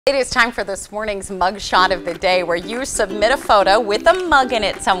It is time for this morning's mug shot of the day, where you submit a photo with a mug in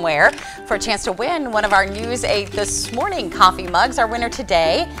it somewhere for a chance to win one of our News 8 This Morning coffee mugs. Our winner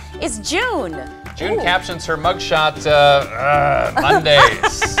today is June. June captions her mugshot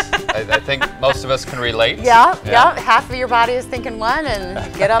Mondays. I think most of us can relate. Yeah. Half of your body is thinking one,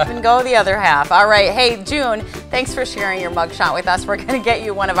 and get up and go the other half. All right. Hey, June, thanks for sharing your mugshot with us. We're going to get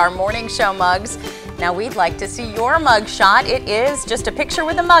you one of our morning show mugs. Now, we'd like to see your mugshot. It is just a picture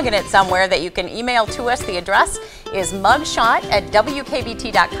with a mug in it somewhere that you can email to us. The address is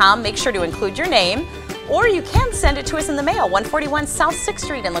mugshot@wkbt.com. Make sure to include your name, or you can send it to us in the mail. 141 South 6th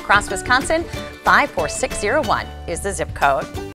Street in La Crosse, Wisconsin. 54601 is the zip code.